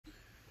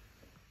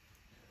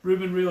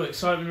Ruben, real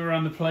excitement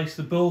around the place.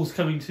 The Bulls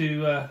coming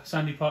to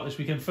Sandy Park this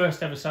weekend.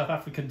 First ever South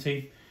African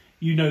team.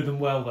 You know them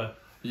well, though.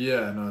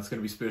 Yeah, no, it's going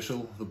to be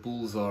special. The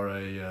Bulls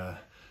are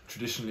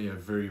traditionally a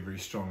very, very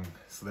strong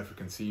South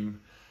African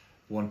team.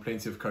 Won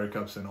plenty of Currie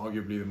Cups and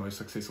arguably the most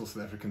successful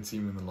South African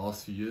team in the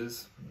last few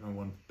years.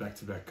 Won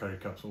back-to-back Currie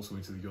Cups, also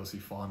went to the URC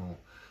final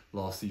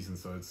last season.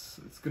 So it's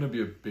going to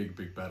be a big,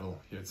 big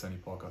battle here at Sandy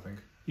Park, I think.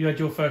 You had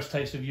your first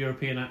taste of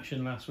European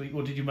action last week.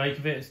 What did you make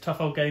of it? It's a tough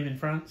old game in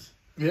France.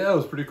 Yeah, it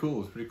was pretty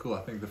cool. I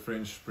think the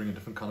French bring a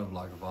different kind of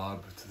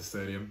vibe to the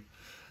stadium.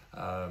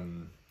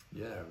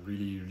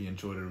 Really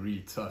enjoyed it.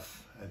 Really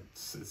tough.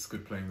 It's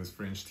good playing those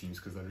French teams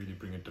because they really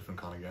bring a different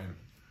kind of game.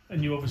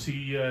 And you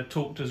obviously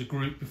talked as a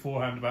group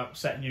beforehand about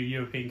setting your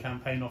European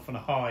campaign off on a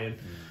high, and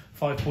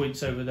 5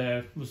 points over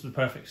there was the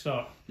perfect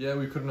start. Yeah,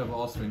 we couldn't have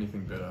asked for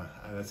anything better.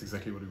 That's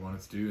exactly what we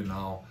wanted to do, and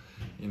now,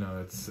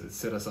 it's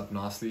set us up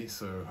nicely.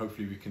 So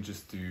hopefully we can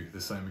just do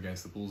the same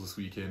against the Bulls this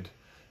weekend,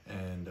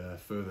 and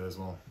further as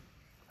well.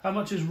 How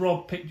much has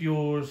Rob picked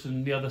yours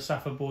and the other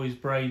Safa boys'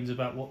 brains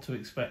about what to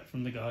expect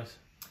from the guys?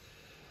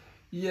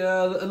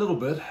 Yeah, a little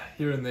bit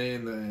here and there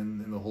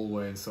in the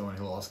hallway and so on.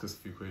 He'll ask us a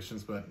few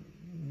questions, but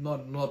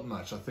not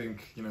much. I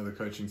think the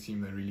coaching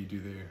team, they really do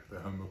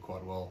their homework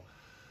quite well.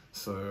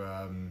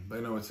 So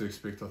they know what to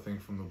expect. I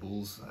think from the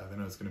Bulls, they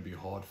know it's going to be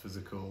hard,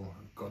 physical.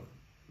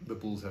 The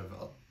Bulls have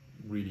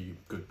really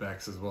good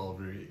backs as well,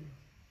 very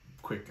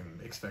quick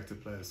and expected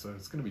players, so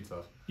it's going to be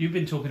tough. You've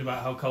been talking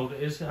about how cold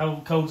it is.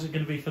 How cold is it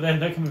going to be for them?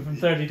 They're coming from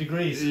 30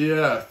 degrees.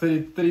 Yeah,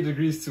 30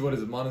 degrees to, what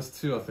is it,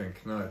 -2, I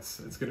think. No, it's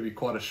going to be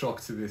quite a shock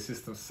to their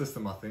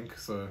system, I think.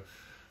 So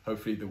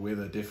hopefully the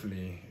weather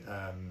definitely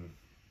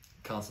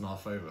counts in our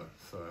favour.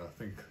 So I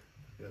think,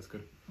 yeah, it's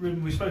good.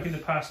 Ruben, we spoke in the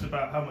past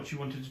about how much you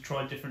wanted to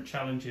try different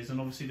challenges, and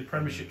obviously the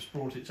Premiership's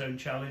brought its own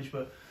challenge,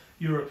 but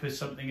Europe is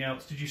something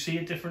else. Did you see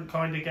a different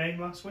kind of game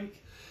last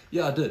week?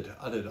 Yeah, I did.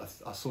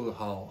 I saw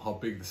how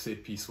big the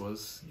set piece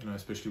was,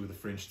 especially with the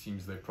French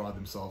teams. They pride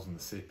themselves on the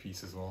set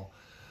piece as well.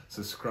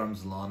 So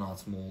scrums,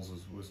 line-outs, mauls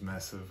was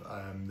massive.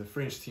 The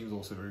French team's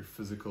also very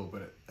physical,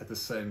 but at the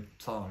same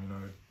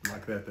time,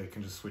 like that, they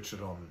can just switch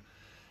it on,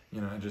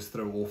 and just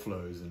throw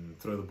offloads and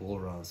throw the ball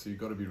around. So you've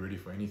got to be ready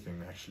for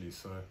anything, actually.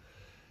 So,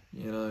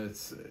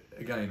 it's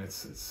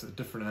a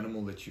different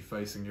animal that you're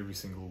facing every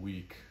single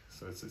week.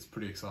 So it's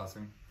pretty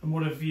exciting. And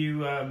what have you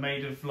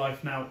made of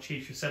life now at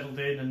Chiefs? You're settled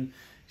in and you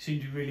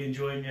seem to be really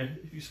enjoying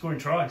you're scoring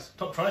tries.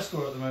 Top try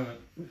scorer at the moment.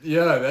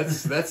 Yeah,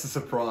 that's a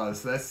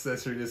surprise.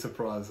 That's really a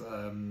surprise.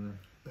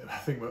 I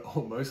think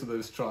most of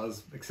those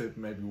tries, except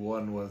maybe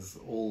one, was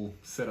all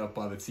set up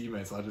by the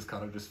teammates. I just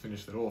kind of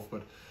finished it off.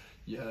 But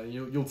yeah,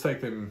 you'll take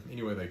them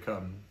anywhere they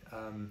come.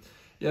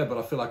 But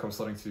I feel like I'm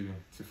starting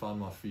to find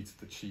my feet at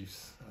the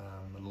Chiefs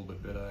a little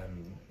bit better,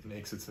 and in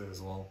Exeter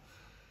as well.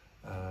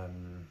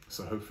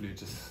 So hopefully it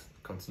just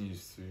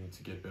continues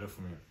to get better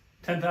for me.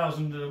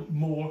 10,000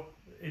 more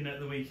in at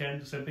the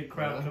weekend, so a big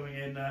crowd coming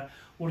in.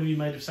 What have you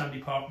made of Sandy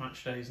Park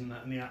match days and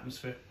the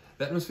atmosphere?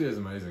 The atmosphere is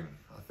amazing.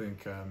 I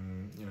think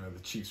the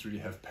Chiefs really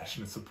have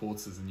passionate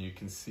supporters, and you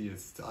can see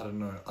it's. I didn't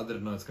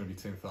know it's going to be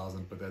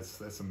 10,000, but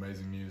that's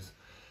amazing news.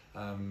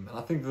 And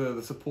I think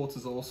the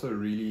supporters are also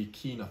really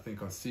keen, I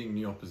think, on seeing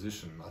new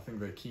opposition. I think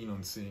they're keen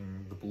on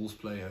seeing the Bulls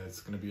play here. It's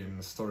going to be an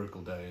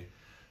historical day.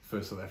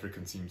 First South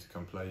African team to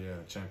come play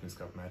a Champions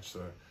Cup match,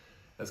 so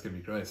that's going to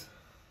be great.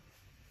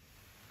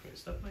 Great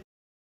stuff, mate.